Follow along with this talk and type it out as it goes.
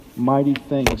mighty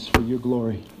things for your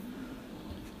glory.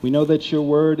 We know that your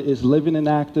word is living and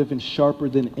active and sharper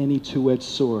than any two-edged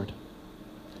sword,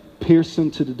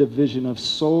 piercing to the division of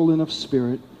soul and of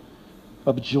spirit,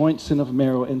 of joints and of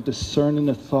marrow, and discerning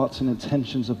the thoughts and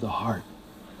intentions of the heart.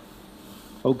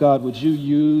 Oh God, would you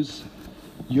use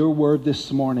your word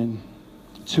this morning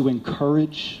to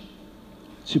encourage,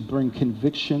 to bring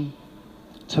conviction,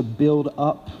 to build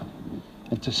up,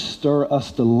 and to stir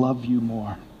us to love you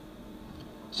more.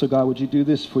 So God, would you do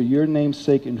this for your name's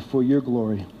sake and for your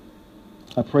glory?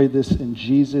 I pray this in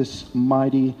Jesus'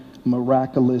 mighty,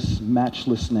 miraculous,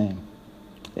 matchless name.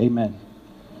 Amen.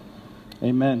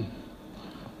 Amen.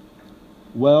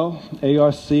 Well,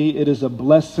 ARC, it is a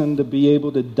blessing to be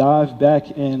able to dive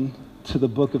back into the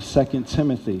book of 2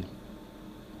 Timothy.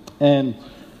 And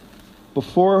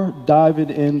before diving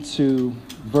into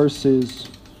verses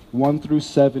 1 through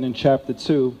 7 in chapter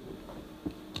 2,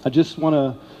 I just want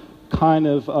to kind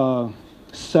of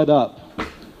set up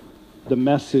the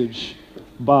message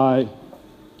by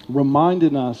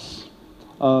reminding us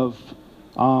of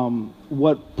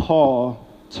what Paul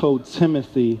told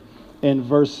Timothy in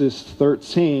verses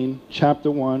 13,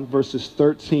 chapter 1, verses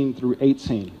 13 through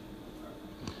 18.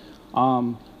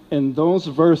 In those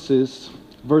verses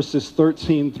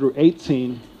 13 through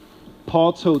 18,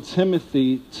 Paul told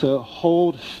Timothy to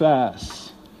hold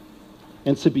fast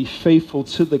and to be faithful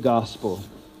to the gospel.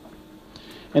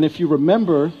 And if you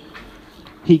remember,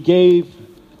 he gave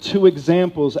two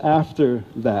examples after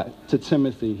that to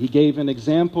Timothy. He gave an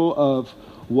example of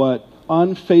what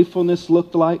unfaithfulness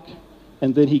looked like,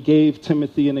 and then he gave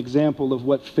Timothy an example of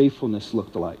what faithfulness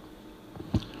looked like.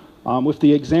 With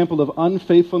the example of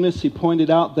unfaithfulness, he pointed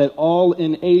out that all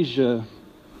in Asia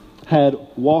had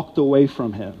walked away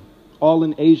from him. All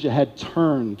in Asia had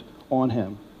turned on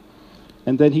him.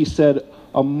 And then he said,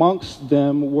 amongst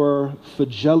them were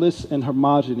Phygellus and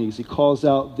Hermogenes. He calls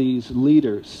out these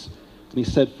leaders. And he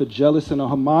said, Phygellus and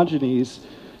Hermogenes,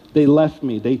 they left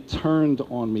me. They turned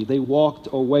on me. They walked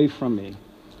away from me.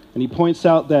 And he points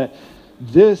out that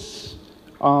this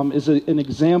is an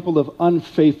example of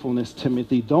unfaithfulness,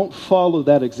 Timothy. Don't follow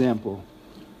that example.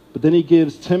 But then he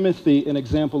gives Timothy an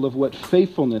example of what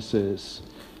faithfulness is.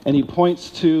 And he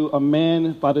points to a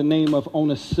man by the name of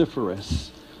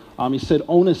Onesiphorus. He said,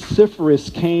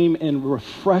 Onesiphorus came and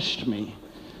refreshed me.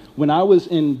 When I was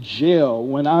in jail,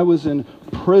 when I was in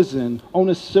prison,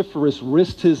 Onesiphorus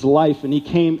risked his life and he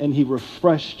came and he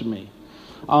refreshed me.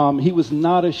 He was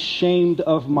not ashamed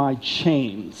of my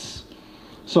chains.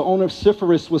 So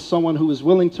Onesiphorus was someone who was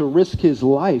willing to risk his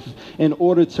life in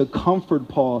order to comfort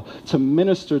Paul, to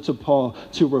minister to Paul,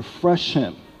 to refresh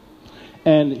him.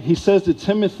 And he says to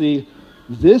Timothy,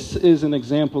 this is an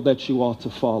example that you ought to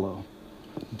follow.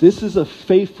 This is a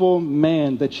faithful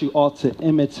man that you ought to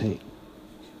imitate.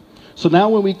 So now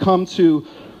when we come to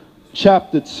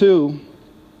chapter 2,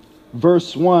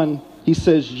 verse 1, he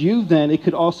says, you then, it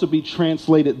could also be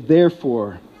translated,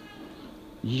 therefore,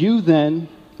 you then,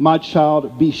 my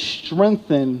child, be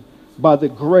strengthened by the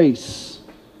grace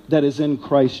that is in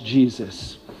Christ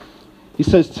Jesus. He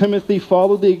says, Timothy,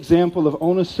 follow the example of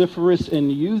Onesiphorus,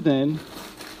 and you then,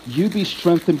 you be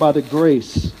strengthened by the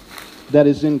grace that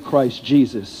is in Christ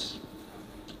Jesus.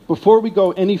 Before we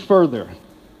go any further,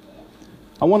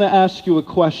 I want to ask you a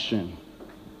question.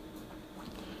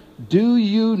 Do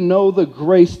you know the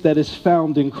grace that is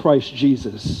found in Christ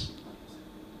Jesus?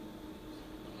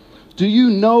 Do you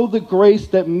know the grace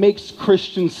that makes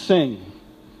Christians sing?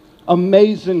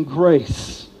 Amazing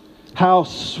grace. How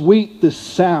sweet the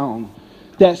sound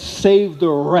that saved a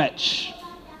wretch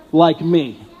like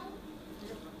me.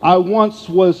 I once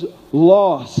was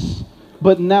lost,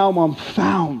 but now I'm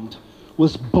found.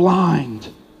 Was blind,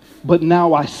 but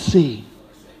now I see.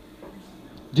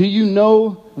 Do you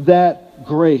know that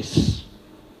grace?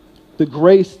 The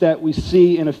grace that we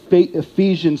see in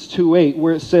Ephesians 2:8,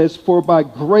 where it says, for by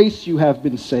grace you have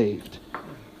been saved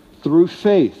through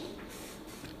faith.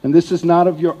 And this is not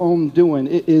of your own doing.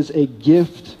 It is a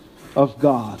gift of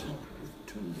God.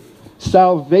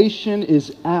 Salvation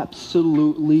is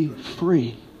absolutely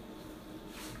free.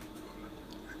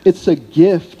 It's a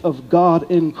gift of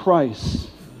God in Christ.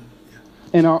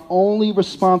 And our only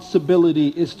responsibility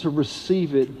is to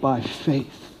receive it by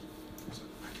faith.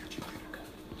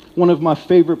 One of my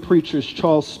favorite preachers,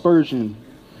 Charles Spurgeon,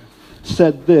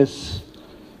 said this: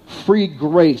 free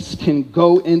grace can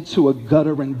go into a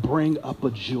gutter and bring up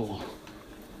a jewel.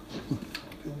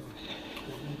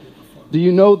 Do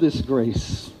you know this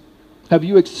grace? Have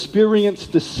you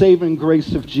experienced the saving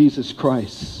grace of Jesus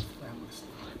Christ?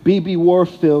 B.B.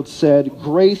 Warfield said,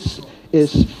 grace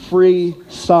is free,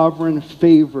 sovereign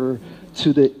favor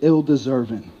to the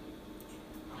ill-deserving.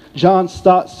 John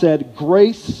Stott said,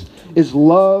 "Grace is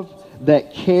love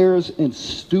that cares and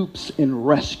stoops and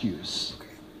rescues."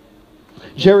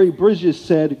 Jerry Bridges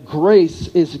said, "Grace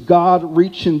is God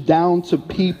reaching down to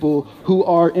people who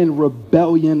are in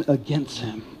rebellion against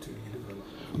him."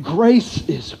 Grace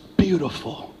is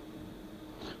beautiful.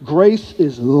 Grace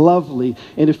is lovely.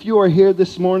 And if you are here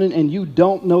this morning and you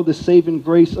don't know the saving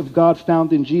grace of God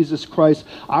found in Jesus Christ,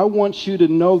 I want you to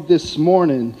know this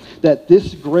morning that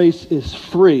this grace is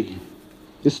free.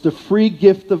 It's the free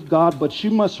gift of God, but you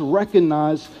must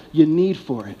recognize your need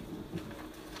for it.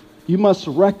 You must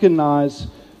recognize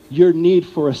your need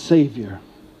for a Savior.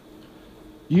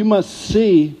 You must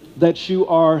see that you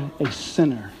are a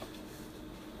sinner.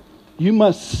 You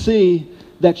must see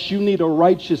that you need a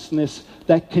righteousness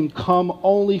that can come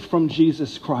only from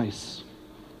Jesus Christ.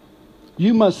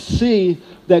 You must see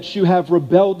that you have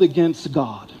rebelled against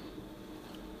God.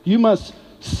 You must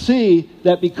see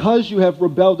that because you have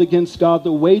rebelled against God,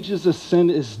 the wages of sin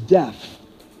is death,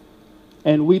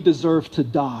 and we deserve to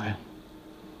die.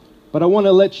 But I want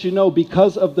to let you know,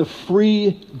 because of the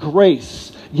free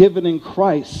grace given in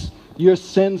Christ, your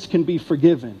sins can be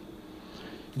forgiven.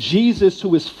 Jesus,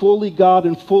 who is fully God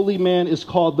and fully man, is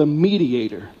called the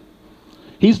mediator.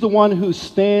 He's the one who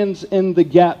stands in the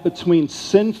gap between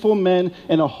sinful men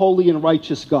and a holy and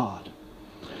righteous God.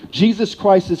 Jesus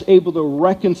Christ is able to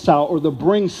reconcile or to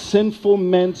bring sinful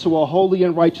men to a holy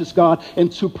and righteous God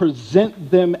and to present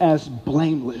them as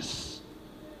blameless.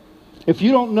 If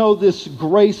you don't know this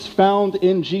grace found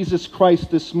in Jesus Christ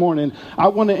this morning, I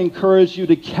want to encourage you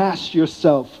to cast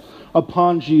yourself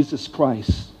upon Jesus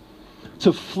Christ.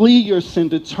 To flee your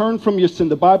sin, to turn from your sin.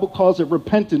 The Bible calls it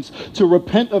repentance. To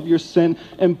repent of your sin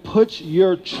and put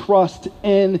your trust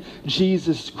in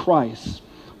Jesus Christ.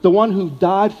 The one who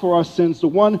died for our sins, the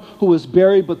one who was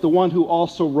buried, but the one who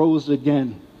also rose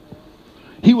again.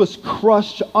 He was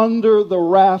crushed under the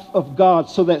wrath of God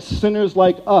so that sinners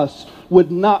like us would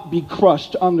not be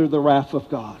crushed under the wrath of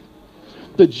God.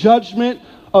 The judgment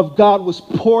of God was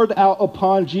poured out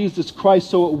upon Jesus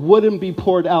Christ so it wouldn't be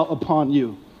poured out upon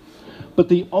you. But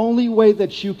the only way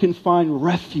that you can find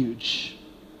refuge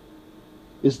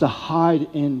is to hide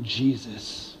in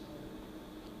Jesus.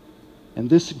 And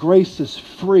this grace is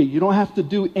free. You don't have to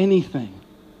do anything.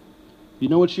 You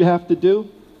know what you have to do?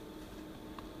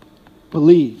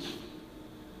 Believe.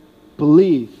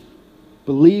 Believe.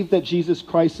 Believe that Jesus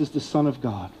Christ is the Son of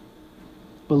God.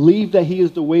 Believe that he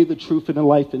is the way, the truth, and the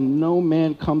life, and no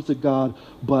man comes to God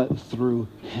but through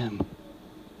him.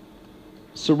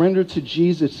 Surrender to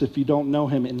Jesus if you don't know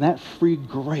him, and that free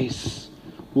grace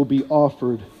will be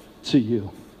offered to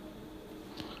you.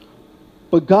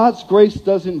 But God's grace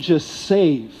doesn't just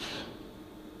save.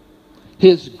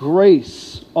 His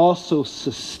grace also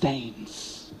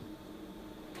sustains.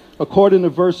 According to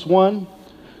verse 1,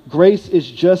 grace is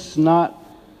just not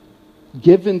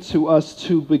given to us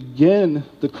to begin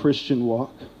the Christian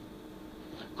walk.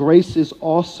 Grace is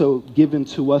also given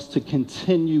to us to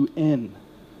continue in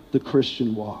the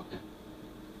Christian walk.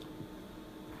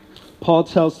 Paul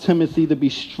tells Timothy to be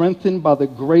strengthened by the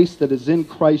grace that is in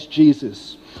Christ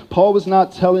Jesus. Paul was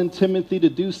not telling Timothy to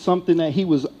do something that he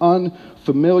was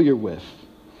unfamiliar with.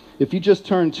 If you just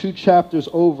turn 2 chapters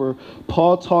over,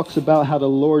 Paul talks about how the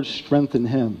Lord strengthened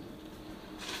him.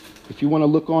 If you want to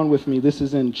look on with me, this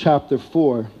is in chapter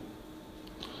 4,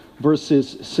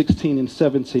 verses 16 and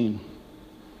 17.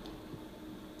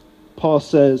 Paul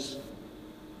says,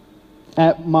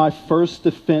 "At my first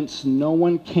defense, no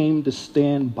one came to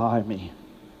stand by me,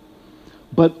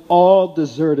 but all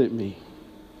deserted me.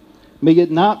 May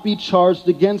it not be charged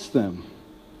against them.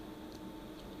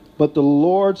 But the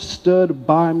Lord stood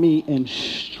by me and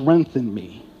strengthened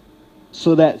me,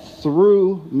 so that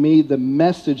through me the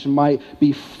message might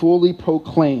be fully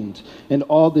proclaimed and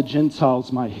all the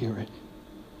Gentiles might hear it."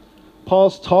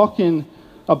 Paul's talking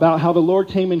about how the Lord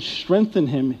came and strengthened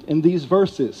him in these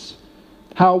verses.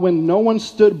 How when no one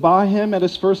stood by him at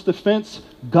his first defense,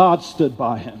 God stood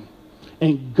by him.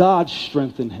 And God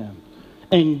strengthened him.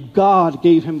 And God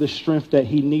gave him the strength that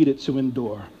he needed to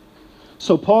endure.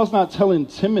 So Paul's not telling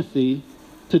Timothy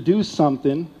to do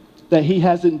something that he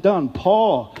hasn't done.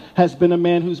 Paul has been a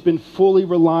man who's been fully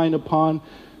relying upon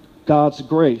God's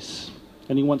grace.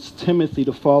 And he wants Timothy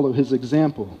to follow his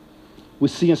example. We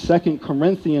see in 2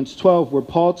 Corinthians 12 where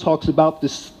Paul talks about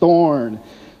this thorn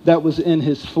that was in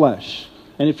his flesh.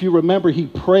 And if you remember, he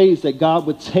prays that God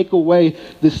would take away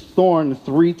this thorn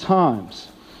 3 times.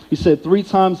 He said, 3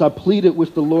 times I pleaded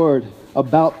with the Lord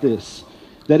about this,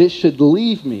 that it should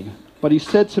leave me. But he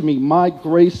said to me, my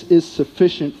grace is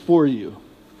sufficient for you.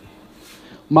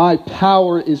 My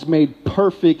power is made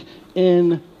perfect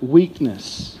in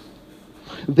weakness.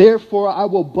 Therefore, I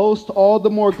will boast all the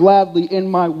more gladly in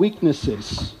my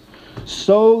weaknesses,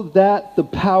 so that the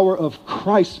power of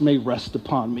Christ may rest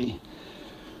upon me.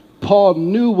 Paul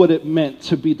knew what it meant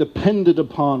to be dependent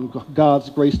upon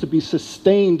God's grace, to be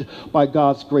sustained by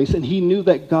God's grace, and he knew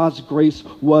that God's grace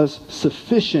was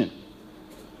sufficient.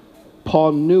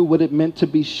 Paul knew what it meant to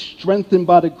be strengthened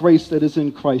by the grace that is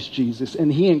in Christ Jesus,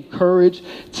 and he encouraged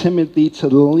Timothy to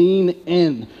lean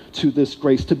in to this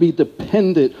grace, to be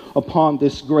dependent upon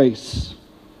this grace.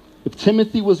 If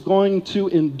Timothy was going to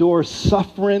endure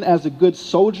suffering as a good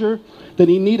soldier, then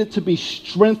he needed to be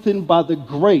strengthened by the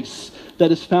grace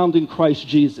that is found in Christ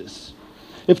Jesus.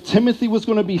 If Timothy was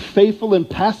going to be faithful in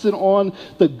passing on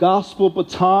the gospel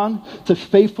baton to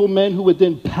faithful men who would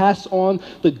then pass on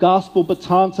the gospel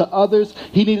baton to others,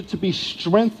 he needed to be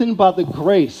strengthened by the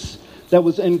grace that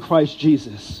was in Christ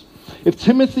Jesus. If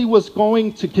Timothy was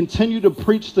going to continue to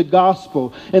preach the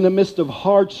gospel in the midst of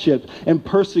hardship and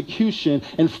persecution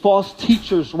and false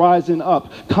teachers rising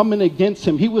up, coming against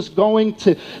him, he was going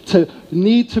to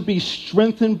need to be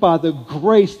strengthened by the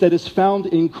grace that is found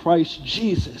in Christ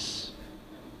Jesus.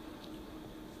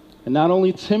 And not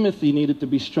only Timothy needed to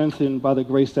be strengthened by the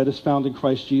grace that is found in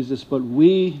Christ Jesus, but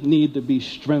we need to be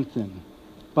strengthened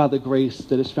by the grace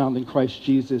that is found in Christ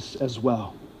Jesus as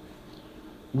well.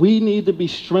 We need to be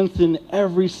strengthened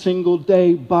every single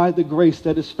day by the grace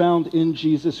that is found in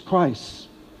Jesus Christ.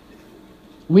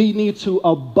 We need to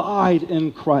abide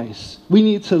in Christ. We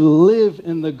need to live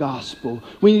in the gospel.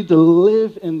 We need to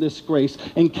live in this grace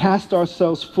and cast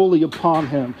ourselves fully upon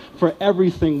him for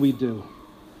everything we do.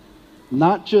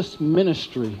 Not just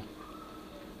ministry,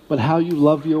 but how you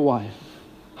love your wife.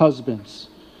 Husbands.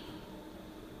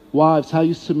 Wives, how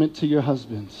you submit to your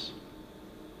husbands.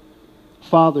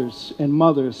 Fathers and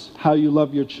mothers, how you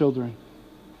love your children.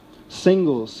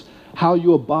 Singles, how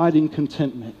you abide in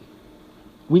contentment.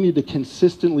 We need to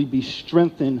consistently be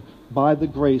strengthened by the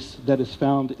grace that is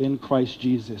found in Christ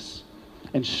Jesus,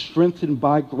 and strengthened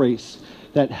by grace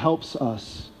that helps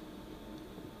us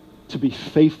to be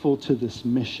faithful to this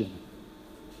mission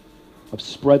of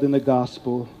spreading the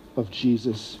gospel of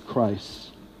Jesus Christ.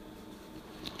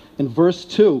 In verse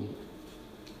 2,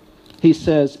 he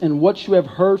says, "And what you have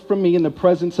heard from me in the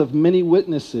presence of many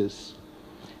witnesses,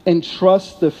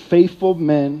 entrust the faithful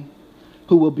men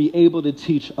who will be able to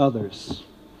teach others."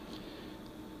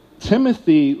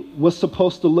 Timothy was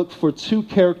supposed to look for two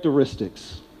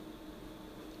characteristics.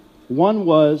 One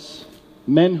was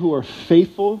men who are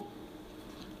faithful.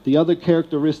 The other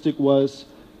characteristic was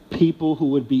people who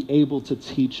would be able to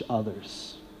teach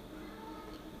others.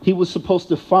 He was supposed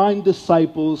to find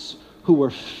disciples who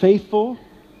were faithful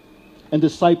and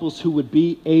disciples who would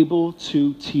be able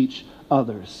to teach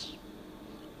others.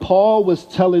 Paul was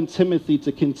telling Timothy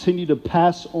to continue to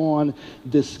pass on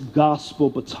this gospel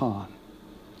baton,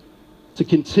 to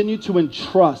continue to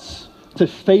entrust to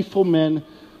faithful men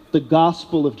the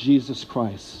gospel of Jesus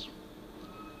Christ.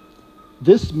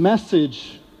 This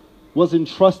message was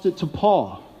entrusted to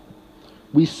Paul.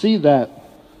 We see that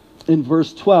in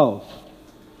verse 12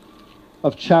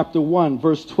 of chapter 1.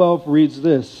 Verse 12 reads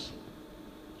this: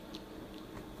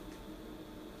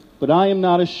 "But I am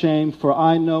not ashamed, for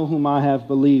I know whom I have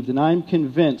believed, and I am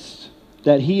convinced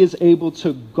that he is able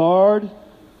to guard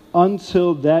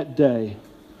until that day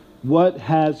what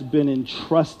has been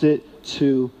entrusted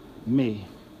to me."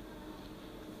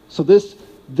 So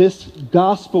this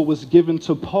gospel was given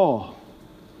to Paul.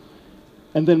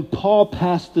 And then Paul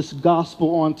passed this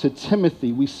gospel on to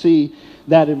Timothy. We see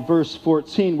that in verse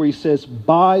 14 where he says,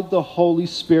 "By the Holy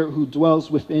Spirit who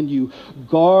dwells within you,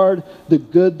 guard the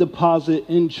good deposit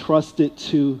entrusted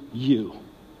to you."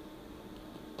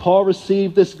 Paul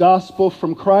received this gospel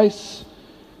from Christ.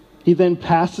 He then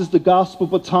passes the gospel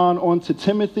baton on to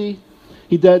Timothy.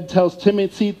 He then tells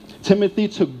Timothy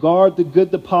to guard the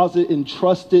good deposit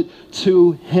entrusted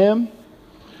to him.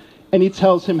 And he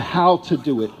tells him how to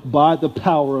do it, by the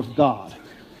power of God.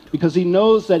 Because he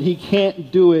knows that he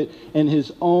can't do it in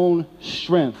his own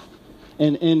strength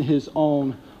and in his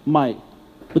own might.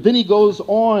 But then he goes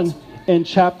on in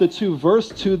chapter 2, verse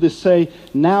 2 to say,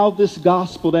 now this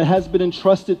gospel that has been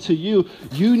entrusted to you,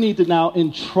 you need to now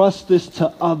entrust this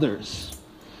to others.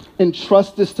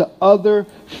 Entrust this to other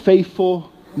faithful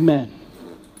men.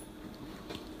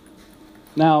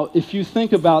 Now, if you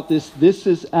think about this, this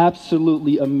is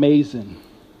absolutely amazing.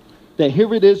 That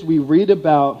here it is, we read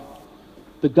about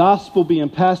the gospel being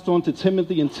passed on to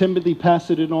Timothy, and Timothy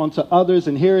passing it on to others.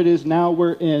 And here it is, now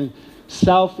we're in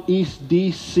Southeast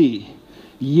D.C.,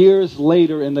 years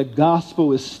later, and the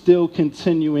gospel is still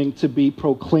continuing to be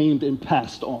proclaimed and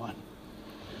passed on.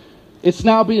 It's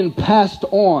now being passed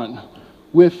on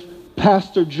with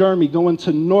Pastor Jeremy going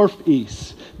to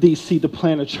Northeast DC to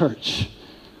plant a church.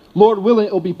 Lord willing,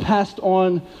 it will be passed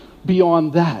on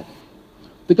beyond that.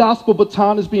 The gospel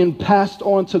baton is being passed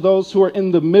on to those who are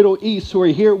in the Middle East, who are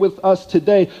here with us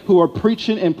today, who are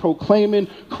preaching and proclaiming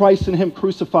Christ and Him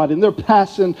crucified. And they're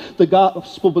passing the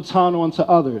gospel baton on to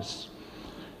others.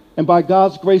 And by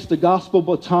God's grace, the gospel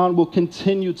baton will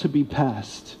continue to be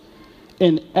passed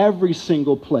in every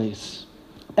single place,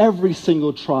 every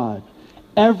single tribe,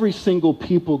 every single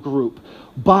people group,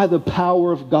 by the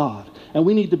power of God. And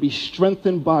we need to be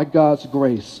strengthened by God's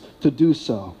grace to do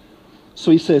so.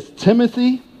 So he says,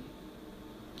 Timothy,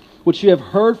 which you have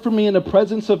heard from me in the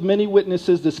presence of many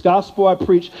witnesses, this gospel I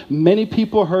preach, many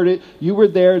people heard it. You were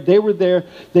there,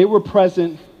 they were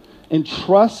present.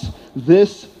 Entrust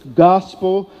this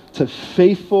gospel to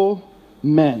faithful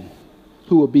men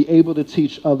who will be able to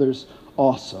teach others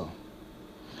also.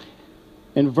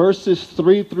 In verses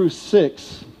 3 through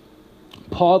 6,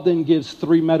 Paul then gives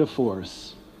 3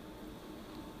 metaphors.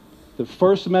 The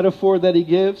first metaphor that he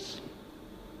gives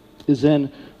is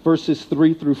in verses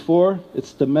 3 through 4.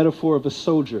 It's the metaphor of a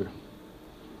soldier.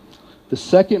 The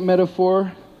second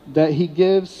metaphor that he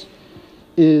gives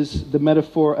is the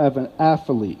metaphor of an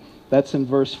athlete. That's in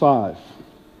verse 5.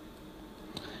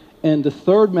 And the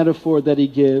third metaphor that he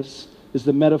gives is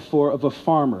the metaphor of a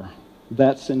farmer.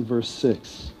 That's in verse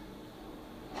 6.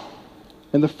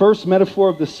 In the first metaphor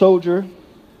of the soldier,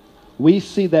 we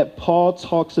see that Paul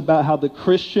talks about how the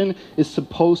Christian is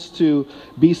supposed to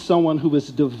be someone who is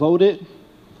devoted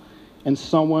and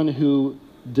someone who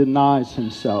denies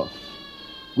himself.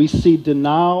 We see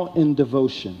denial and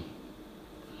devotion.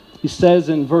 He says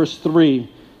in verse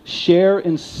 3, share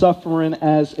in suffering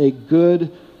as a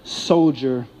good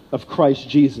soldier of Christ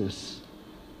Jesus.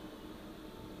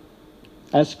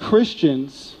 As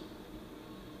Christians,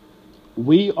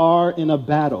 we are in a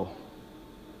battle.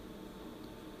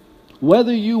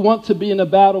 Whether you want to be in a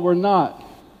battle or not,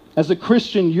 as a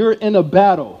Christian, you're in a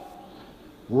battle.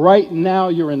 Right now,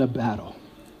 you're in a battle.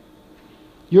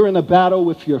 You're in a battle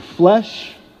with your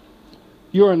flesh.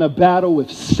 You're in a battle with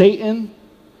Satan.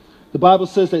 The Bible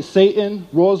says that Satan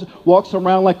walks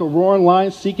around like a roaring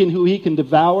lion, seeking who he can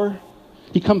devour.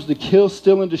 He comes to kill,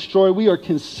 steal, and destroy. We are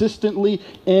consistently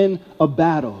in a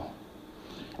battle.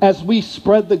 As we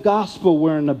spread the gospel,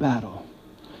 we're in a battle.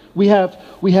 We have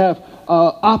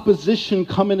opposition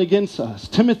coming against us.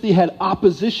 Timothy had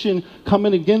opposition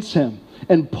coming against him.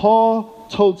 And Paul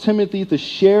told Timothy to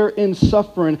share in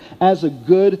suffering as a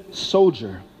good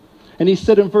soldier. And he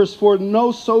said in verse 4,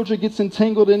 no soldier gets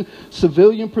entangled in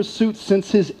civilian pursuits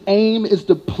since his aim is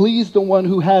to please the one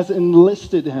who has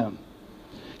enlisted him.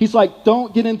 He's like,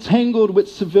 don't get entangled with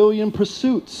civilian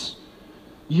pursuits.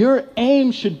 Your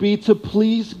aim should be to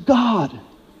please God.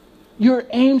 Your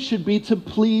aim should be to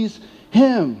please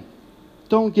Him.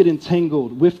 Don't get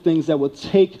entangled with things that will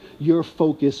take your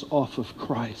focus off of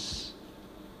Christ.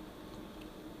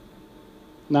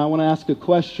 Now I want to ask a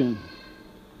question.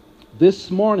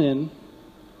 This morning,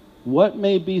 what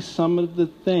may be some of the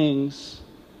things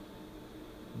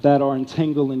that are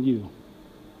entangling you?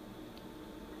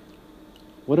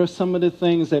 What are some of the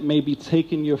things that may be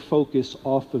taking your focus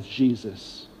off of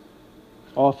Jesus,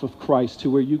 off of Christ,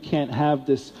 to where you can't have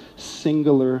this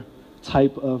singular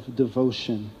type of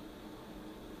devotion,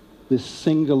 this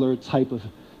singular type of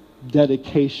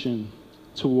dedication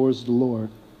towards the Lord?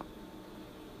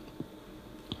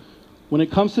 When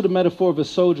it comes to the metaphor of a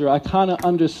soldier, I kind of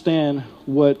understand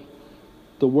what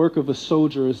the work of a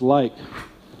soldier is like.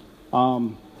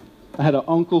 I had an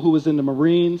uncle who was in the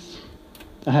Marines.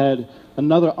 I had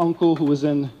another uncle who was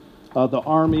in the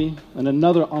Army, and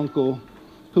another uncle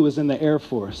who was in the Air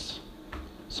Force.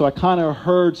 So I kind of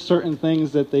heard certain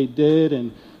things that they did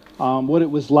and what it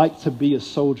was like to be a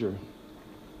soldier.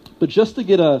 But just to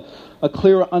get a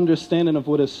clearer understanding of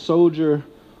what a soldier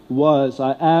was,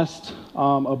 I asked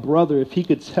a brother if he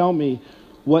could tell me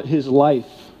what his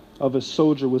life of a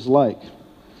soldier was like.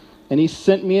 And he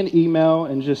sent me an email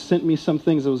and just sent me some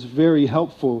things that was very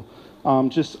helpful,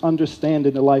 just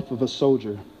understanding the life of a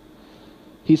soldier.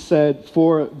 He said,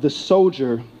 for the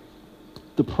soldier,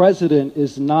 the president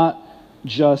is not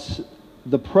just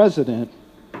the president,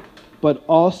 but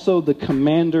also the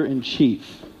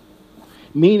commander-in-chief.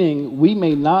 Meaning, we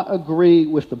may not agree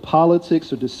with the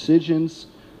politics or decisions,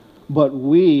 but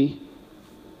when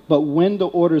the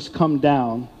orders come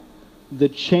down the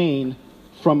chain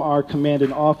from our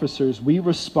commanding officers, we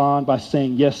respond by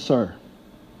saying, yes, sir.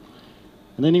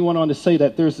 And then he went on to say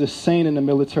that there's this saying in the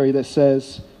military that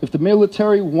says, if the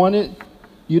military wanted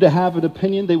you to have an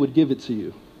opinion, they would give it to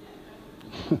you.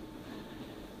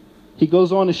 He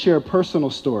goes on to share a personal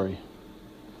story.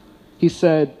 He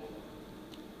said,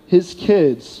 his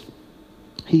kids,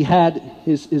 he had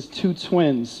his two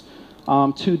twins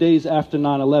 2 days after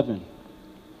 9/11.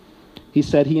 He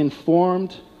said he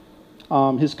informed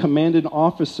his commanding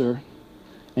officer,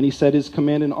 and he said his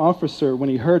commanding officer, when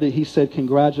he heard it, he said,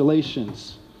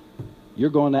 "Congratulations, you're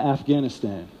going to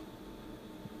Afghanistan."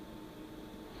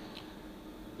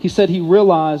 He said he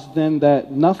realized then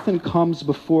that nothing comes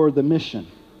before the mission.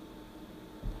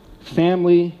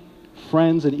 Family,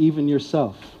 friends, and even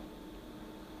yourself.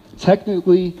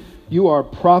 Technically, you are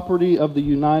property of the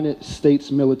United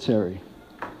States military.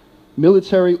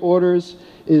 Military orders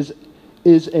is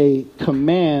a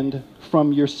command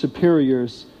from your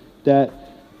superiors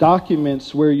that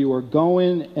documents where you are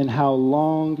going and how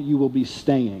long you will be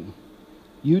staying.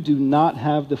 You do not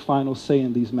have the final say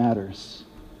in these matters.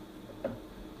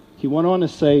 He went on to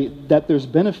say that there's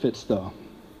benefits, though.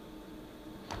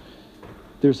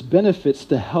 There's benefits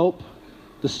to help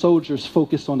the soldiers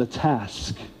focus on the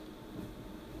task.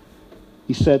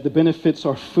 He said the benefits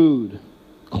are food,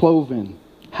 clothing,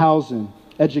 housing,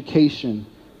 education,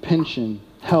 pension,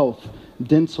 health,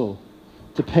 dental,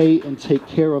 to pay and take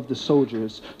care of the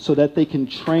soldiers so that they can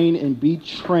train and be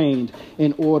trained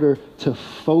in order to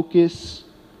focus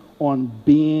on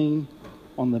being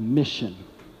on the mission.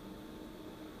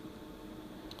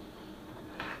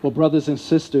 Well, brothers and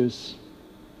sisters,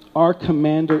 our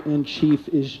commander-in-chief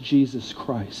is Jesus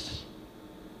Christ.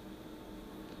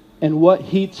 And what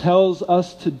he tells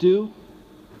us to do,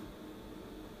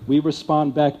 we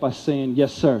respond back by saying,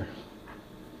 "Yes, sir.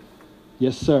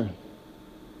 Yes, sir."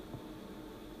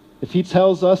 If he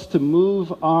tells us to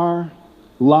move our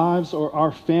lives or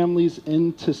our families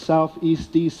into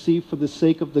Southeast DC for the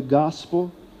sake of the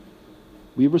gospel,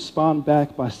 we respond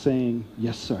back by saying,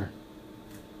 "Yes, sir."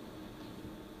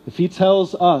 If he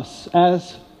tells us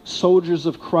as soldiers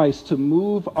of Christ to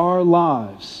move our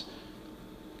lives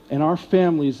and our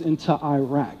families into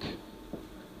Iraq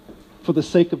for the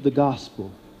sake of the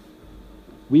gospel,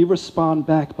 we respond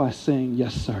back by saying,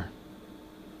 "Yes, sir."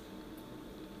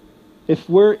 If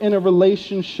we're in a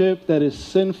relationship that is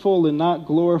sinful and not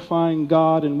glorifying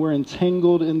God, and we're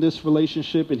entangled in this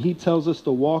relationship, and he tells us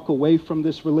to walk away from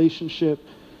this relationship,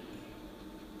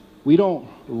 we don't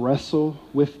wrestle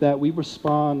with that. We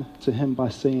respond to him by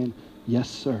saying, "Yes,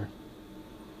 sir."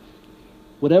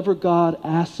 Whatever God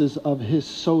asks of his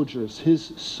soldiers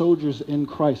in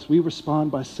Christ, we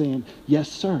respond by saying,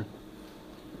 "Yes, sir."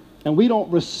 And we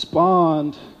don't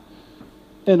respond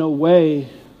in a way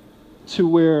to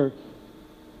where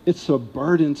it's a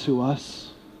burden to us.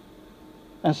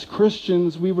 As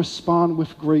Christians, we respond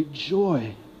with great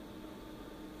joy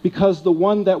because the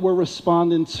one that we're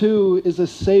responding to is a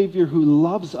Savior who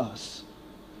loves us.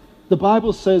 The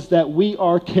Bible says that we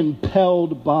are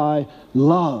compelled by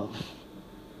love.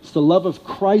 It's the love of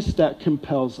Christ that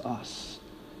compels us.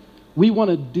 We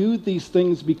want to do these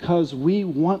things because we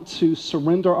want to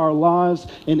surrender our lives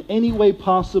in any way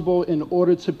possible in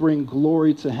order to bring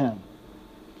glory to him.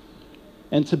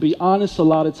 And to be honest, a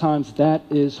lot of times that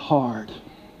is hard.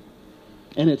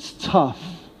 And it's tough.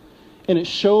 And it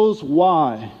shows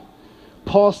why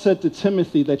Paul said to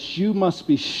Timothy that you must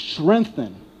be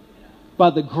strengthened by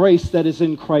the grace that is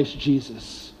in Christ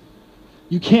Jesus.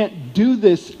 You can't do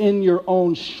this in your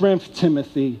own strength,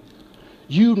 Timothy.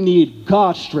 You need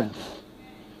God's strength.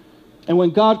 And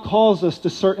when God calls us to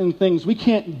certain things, we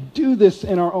can't do this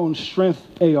in our own strength,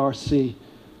 ARC.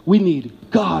 We need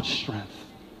God's strength.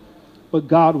 But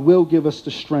God will give us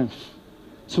the strength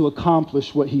to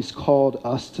accomplish what he's called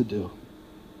us to do.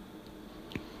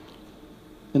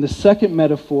 In the second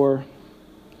metaphor,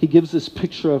 he gives this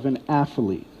picture of an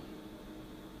athlete.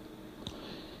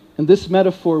 In this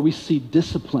metaphor, we see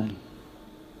discipline.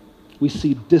 We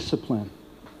see discipline.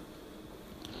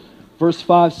 Verse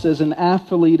 5 says, an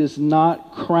athlete is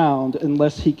not crowned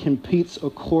unless he competes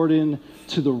according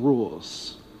to the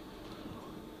rules.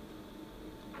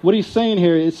 What he's saying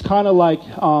here, it's kind of like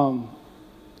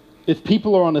if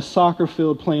people are on a soccer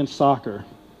field playing soccer,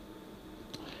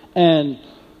 and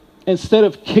instead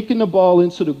of kicking the ball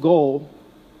into the goal,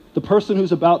 the person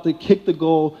who's about to kick the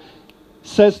goal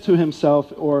says to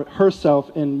himself or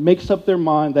herself and makes up their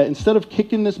mind that instead of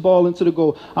kicking this ball into the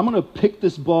goal, I'm going to pick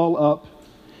this ball up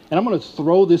and I'm going to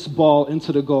throw this ball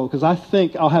into the goal because I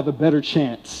think I'll have a better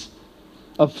chance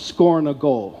of scoring a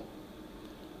goal.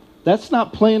 That's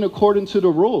not playing according to the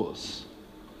rules.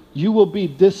 You will be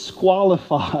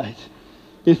disqualified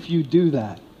if you do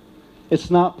that. It's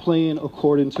not playing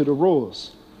according to the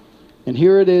rules. And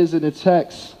here it is in the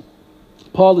text.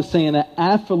 Paul is saying an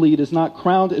athlete is not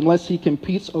crowned unless he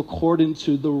competes according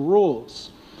to the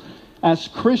rules. As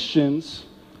Christians,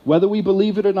 whether we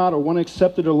believe it or not or want to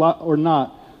accept it or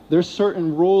not, there's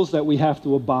certain rules that we have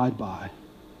to abide by.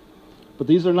 But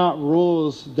these are not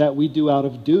rules that we do out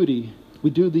of duty. We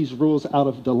do these rules out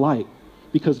of delight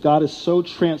because God has so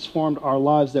transformed our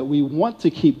lives that we want to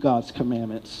keep God's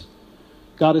commandments.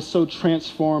 God has so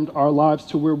transformed our lives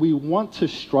to where we want to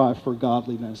strive for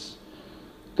godliness.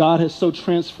 God has so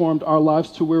transformed our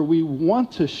lives to where we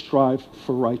want to strive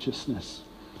for righteousness.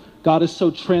 God has so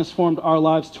transformed our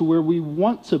lives to where we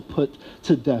want to put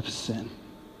to death sin.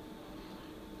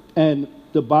 And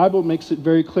the Bible makes it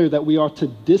very clear that we are to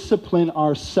discipline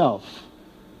ourselves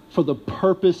for the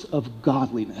purpose of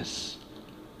godliness.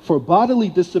 For bodily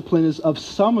discipline is of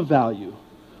some value,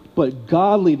 but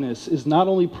godliness is not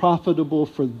only profitable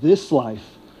for this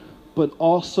life, but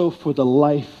also for the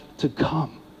life to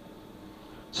come.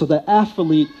 So the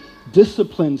athlete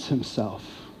disciplines himself.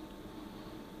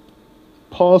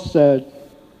 Paul said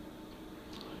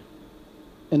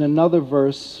in another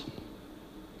verse,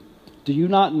 "Do you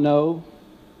not know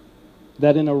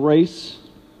that in a race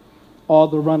all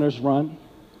the runners run,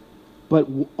 but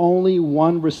only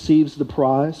one receives the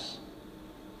prize?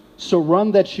 So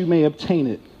run that you may obtain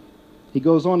it." He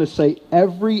goes on to say,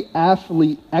 "Every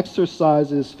athlete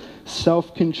exercises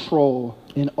self-control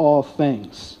in all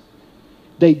things.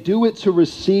 They do it to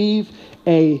receive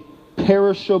a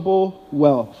perishable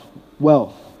wealth.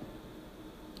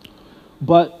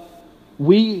 But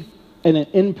we an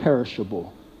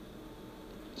imperishable.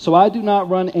 So I do not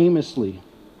run aimlessly.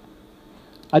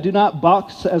 I do not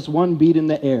box as one beat in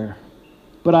the air,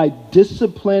 but I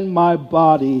discipline my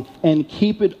body and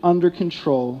keep it under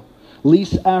control,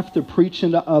 lest after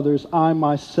preaching to others, I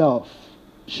myself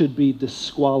should be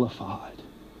disqualified."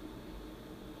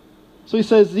 So he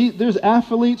says there's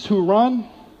athletes who run.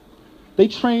 They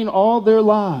train all their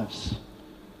lives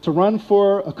to run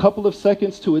for a couple of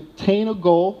seconds to attain a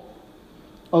goal,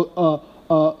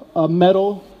 a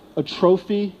medal, a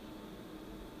trophy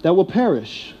that will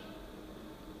perish.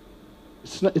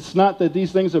 It's not that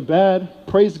these things are bad.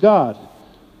 Praise God.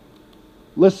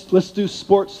 Let's do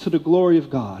sports to the glory of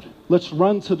God. Let's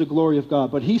run to the glory of God.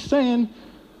 But he's saying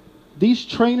these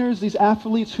trainers, these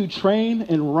athletes who train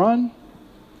and run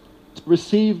to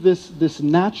receive this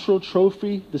natural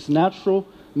trophy, this natural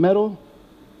medal,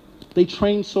 they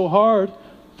train so hard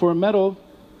for a medal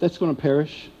that's going to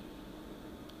perish.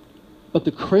 But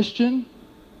the Christian,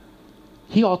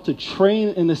 he ought to train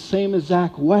in the same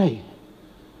exact way,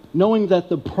 knowing that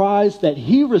the prize that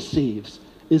he receives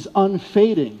is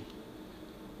unfading,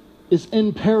 is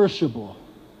imperishable.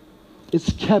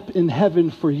 It's kept in heaven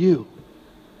for you.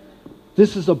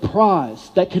 This is a prize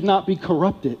that cannot be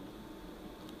corrupted.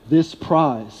 This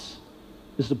prize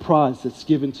is the prize that's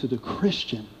given to the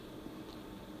Christian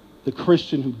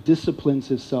who disciplines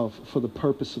himself for the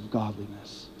purpose of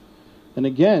godliness. And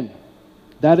again,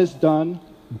 that is done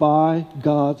by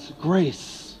God's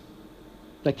grace.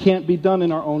 That can't be done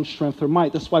in our own strength or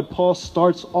might. That's why Paul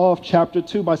starts off chapter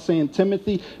 2 by saying,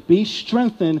 "Timothy, be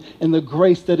strengthened in the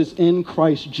grace that is in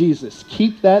Christ Jesus."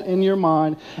 Keep that in your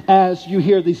mind as you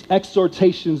hear these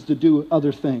exhortations to do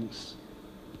other things.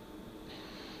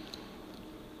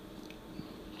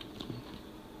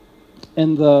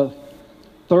 In the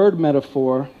third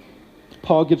metaphor,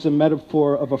 Paul gives a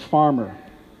metaphor of a farmer.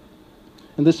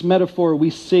 In this metaphor, we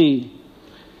see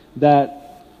that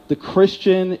the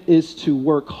Christian is to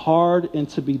work hard and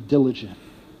to be diligent.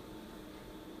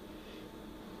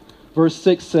 Verse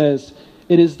 6 says,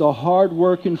 "It is the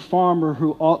hard-working farmer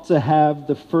who ought to have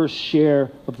the first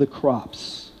share of the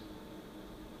crops."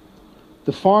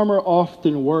 The farmer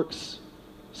often works,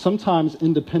 sometimes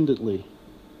independently.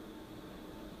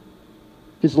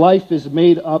 His life is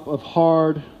made up of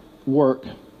hard work,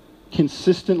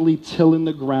 consistently tilling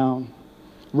the ground,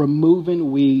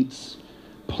 removing weeds,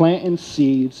 planting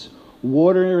seeds,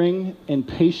 watering, and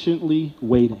patiently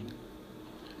waiting.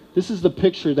 This is the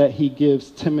picture that he gives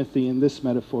Timothy in this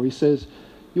metaphor. He says,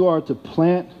 you are to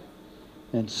plant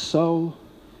and sow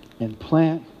and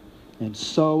plant and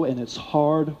sow, and it's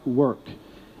hard work.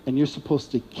 And you're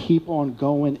supposed to keep on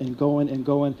going and going and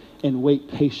going and wait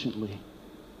patiently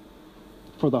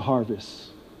for the harvest.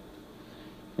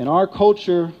 In our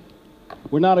culture,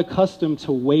 we're not accustomed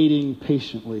to waiting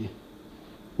patiently.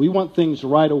 We want things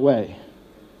right away.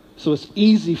 So it's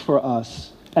easy for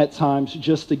us at times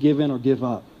just to give in or give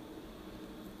up.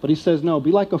 But he says, no,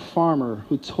 be like a farmer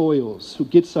who toils, who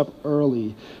gets up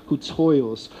early, who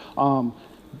toils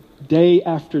day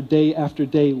after day after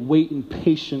day, waiting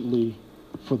patiently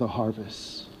for the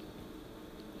harvest.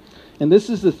 And this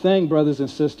is the thing, brothers and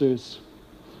sisters.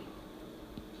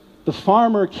 The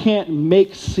farmer can't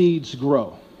make seeds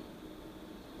grow.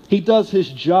 He does his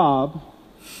job,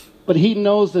 but he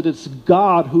knows that it's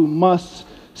God who must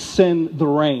send the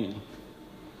rain.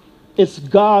 It's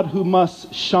God who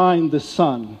must shine the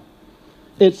sun.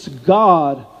 It's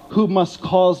God who must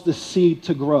cause the seed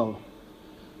to grow.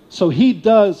 So he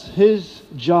does his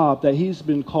job that he's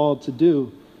been called to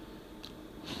do,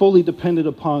 fully dependent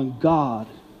upon God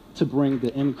to bring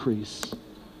the increase.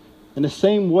 In the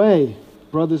same way,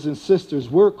 brothers and sisters,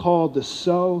 we're called to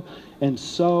sow and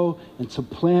to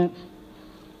plant,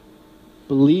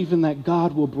 believing that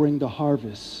God will bring the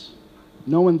harvest,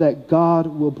 knowing that God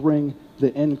will bring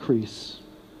the increase.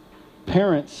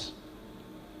 Parents,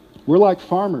 we're like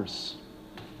farmers.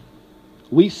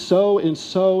 We sow and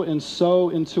sow and sow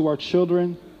into our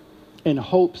children in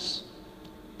hopes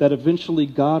that eventually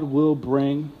God will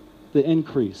bring the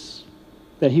increase,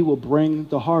 that he will bring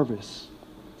the harvest.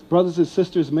 Brothers and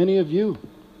sisters, many of you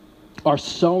are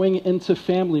sowing into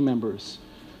family members,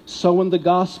 sowing the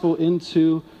gospel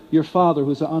into your father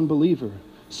who's an unbeliever,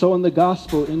 sowing the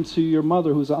gospel into your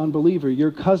mother who's an unbeliever,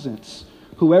 your cousins,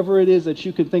 whoever it is that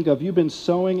you can think of. You've been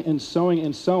sowing and sowing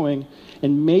and sowing,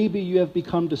 and maybe you have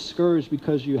become discouraged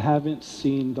because you haven't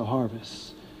seen the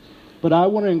harvest. But I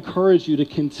want to encourage you to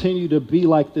continue to be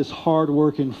like this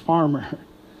hardworking farmer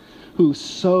who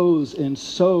sows and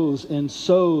sows and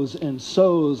sows and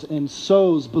sows and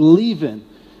sows, believing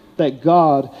that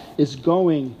God is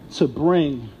going to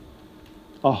bring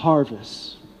a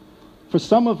harvest. For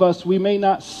some of us, we may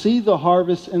not see the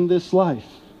harvest in this life.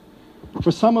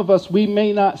 For some of us, we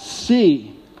may not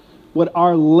see what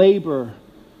our labor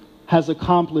has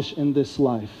accomplished in this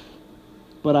life.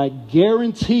 But I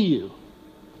guarantee you,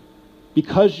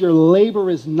 because your labor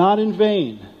is not in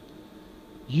vain,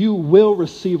 you will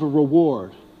receive a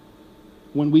reward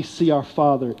when we see our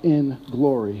Father in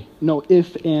glory. No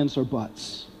ifs, ands, or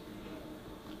buts.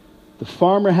 The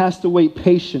farmer has to wait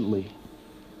patiently.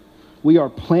 We are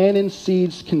planting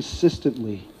seeds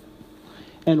consistently.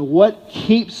 And what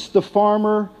keeps the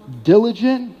farmer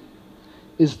diligent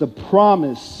is the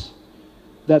promise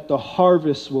that the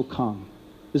harvest will come,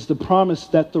 is the promise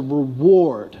that the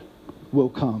reward will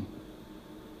come.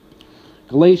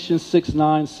 Galatians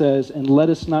 6:9 says, "And let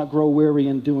us not grow weary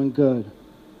in doing good,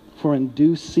 for in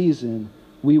due season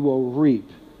we will reap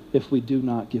if we do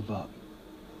not give up."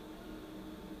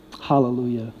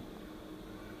 Hallelujah.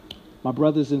 My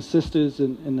brothers and sisters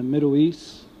in the Middle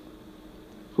East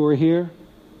who are here,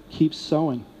 keep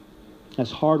sowing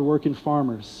as hardworking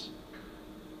farmers.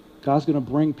 God's going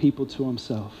to bring people to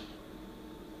himself.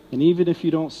 And even if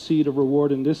you don't see the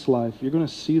reward in this life, you're going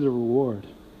to see the reward.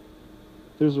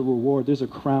 There's a reward. There's a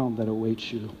crown that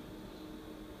awaits you.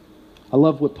 I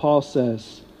love what Paul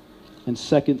says in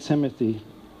 2 Timothy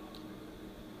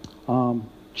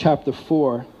chapter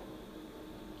 4.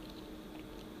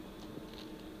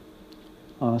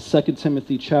 2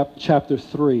 Timothy chapter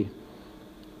 3.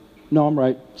 No, I'm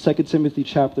right. 2 Timothy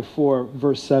chapter 4,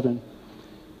 verse 7.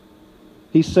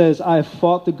 He says, "I have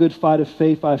fought the good fight of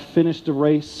faith. I have finished the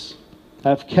race. I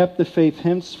have kept the faith.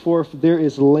 Henceforth there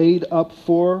is laid up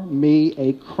for me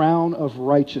a crown of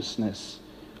righteousness,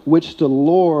 which the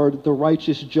Lord, the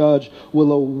righteous judge,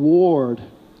 will award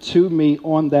to me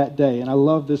on that day." And I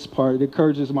love this part. It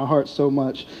encourages my heart so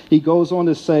much. He goes on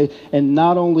to say, "And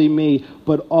not only me,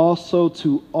 but also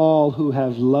to all who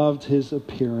have loved his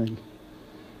appearing."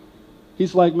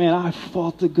 He's like, man, I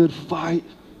fought the good fight.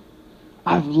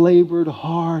 I've labored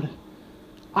hard.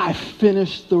 I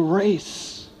finished the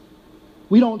race.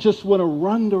 We don't just want to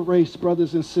run the race,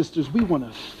 brothers and sisters. We want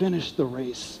to finish the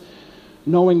race,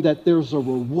 knowing that there's a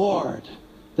reward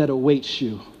that awaits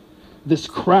you. This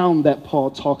crown that Paul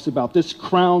talks about, this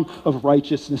crown of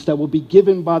righteousness that will be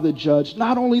given by the judge,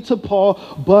 not only to Paul,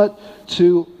 but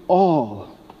to all,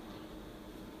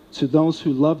 to those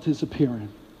who loved his appearing.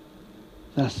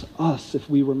 That's us if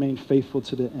we remain faithful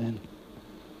to the end.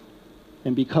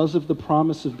 And because of the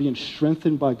promise of being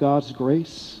strengthened by God's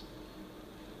grace,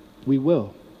 we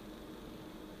will.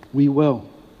 We will.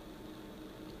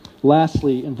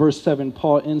 Lastly, in verse 7,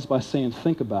 Paul ends by saying,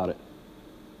 think about it.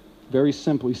 Very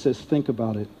simple. He says, think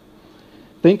about it.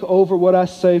 Think over what I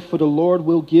say, for the Lord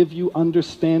will give you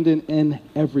understanding in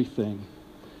everything.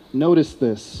 Notice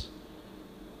this.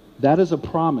 That is a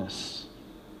promise.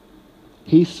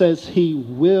 He says he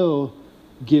will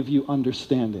give you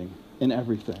understanding in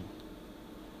everything.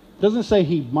 It doesn't say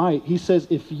he might. He says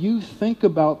if you think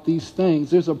about these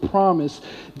things, there's a promise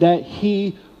that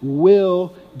he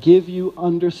will give you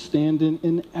understanding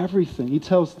in everything. He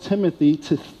tells Timothy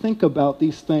to think about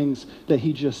these things that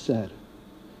he just said.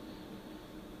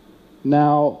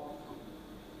 Now,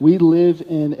 we live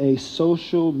in a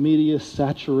social media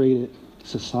saturated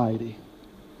society.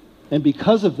 And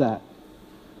because of that,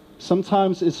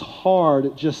 sometimes it's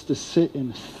hard just to sit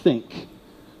and think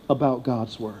about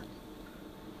God's word.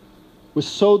 We're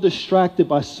so distracted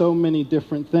by so many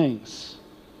different things.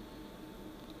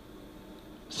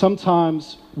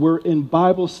 Sometimes we're in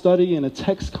Bible study and a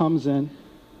text comes in,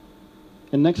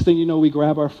 and next thing you know, we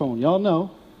grab our phone. Y'all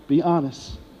know, be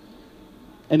honest.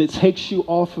 And it takes you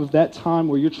off of that time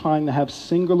where you're trying to have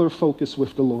singular focus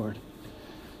with the Lord.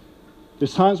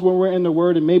 There's times when we're in the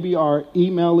Word and maybe our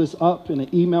email is up and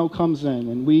an email comes in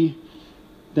and we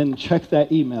then check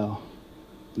that email.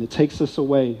 And it takes us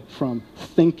away from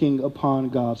thinking upon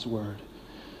God's Word.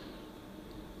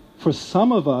 For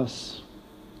some of us,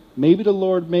 maybe the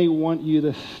Lord may want you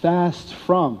to fast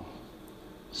from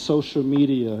social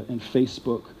media and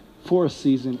Facebook for a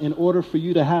season in order for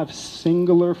you to have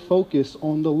singular focus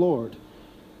on the Lord,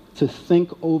 to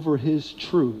think over His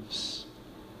truths.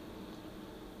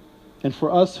 And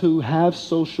for us who have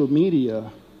social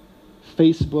media,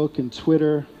 Facebook and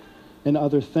Twitter and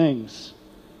other things,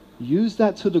 use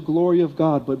that to the glory of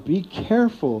God, but be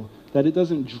careful that it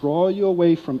doesn't draw you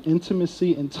away from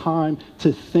intimacy and time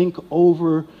to think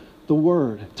over the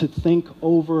Word, to think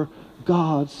over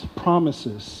God's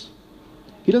promises.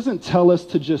 He doesn't tell us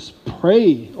to just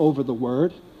pray over the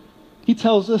Word. He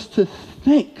tells us to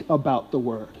think about the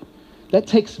Word. That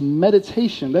takes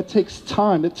meditation, that takes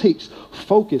time, that takes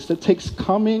focus, that takes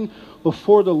coming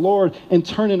before the Lord and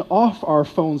turning off our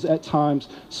phones at times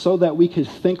so that we could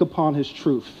think upon His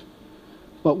truth.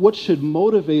 But what should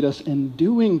motivate us in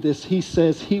doing this, He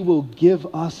says He will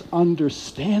give us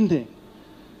understanding.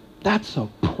 That's a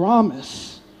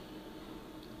promise.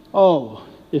 Oh,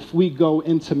 if we go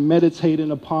into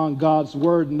meditating upon God's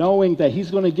Word, knowing that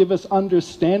He's going to give us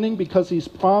understanding because He's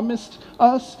promised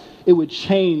us, it would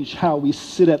change how we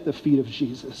sit at the feet of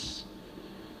Jesus.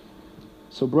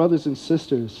 So, brothers and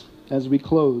sisters, as we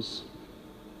close,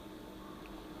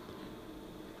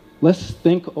 let's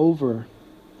think over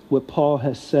what Paul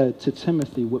has said to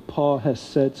Timothy, what Paul has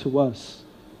said to us,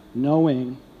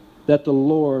 knowing that the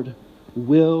Lord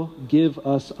will give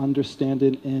us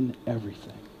understanding in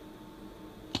everything.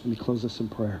 Let me close this in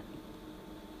prayer.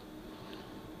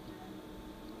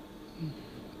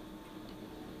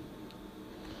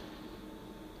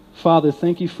 Father,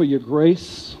 thank you for your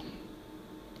grace,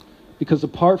 because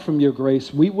apart from your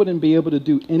grace, we wouldn't be able to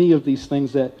do any of these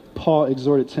things that Paul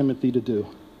exhorted Timothy to do,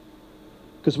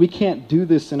 because we can't do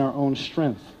this in our own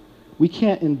strength. We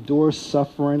can't endure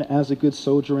suffering as a good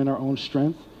soldier in our own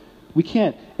strength. We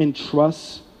can't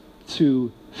entrust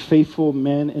to faithful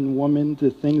men and women the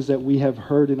things that we have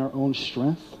heard in our own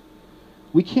strength.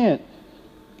 We can't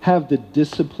have the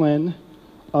discipline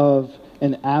of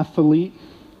an athlete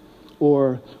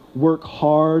or work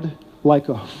hard like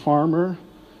a farmer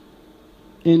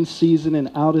in season and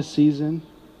out of season.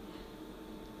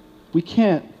 We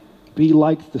can't be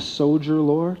like the soldier,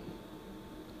 Lord,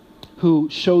 who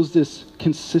shows this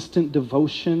consistent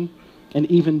devotion and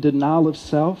even denial of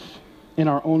self in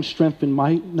our own strength and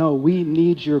might. No, we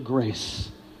need your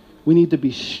grace. We need to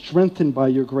be strengthened by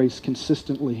your grace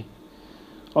consistently.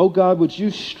 Oh God, would you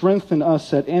strengthen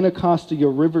us at Anacostia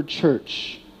River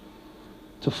Church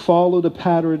to follow the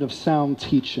pattern of sound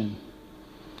teaching,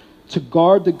 to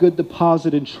guard the good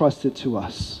deposit entrusted to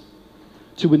us,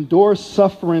 to endure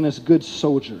suffering as good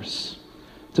soldiers,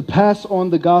 to pass on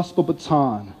the gospel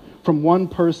baton from one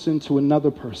person to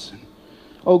another person.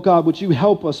 Oh God, would you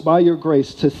help us by your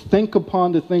grace to think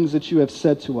upon the things that you have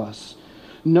said to us,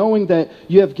 knowing that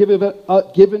you have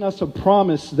given us a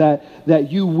promise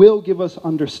that you will give us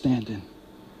understanding.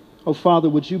 Oh Father,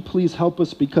 would you please help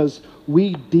us, because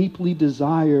we deeply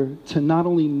desire to not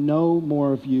only know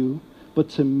more of you, but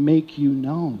to make you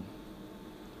known.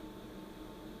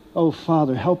 Oh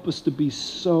Father, help us to be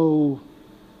so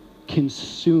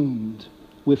consumed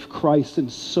with Christ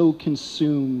and so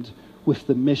consumed with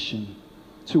the mission,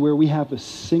 to where we have a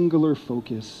singular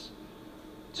focus,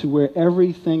 to where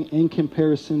everything in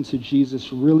comparison to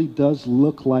Jesus really does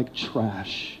look like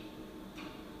trash.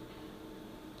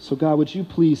 So God, would you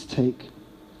please take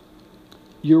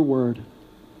your word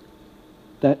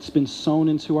that's been sown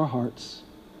into our hearts,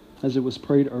 as it was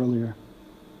prayed earlier,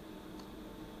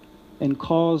 and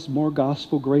cause more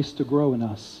gospel grace to grow in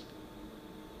us.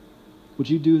 Would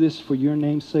you do this for your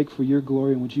name's sake, for your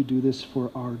glory, and would you do this for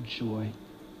our joy?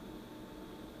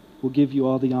 We'll give you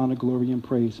all the honor, glory, and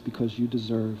praise because you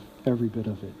deserve every bit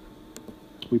of it.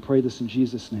 We pray this in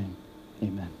Jesus' name.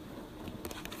 Amen.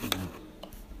 Amen.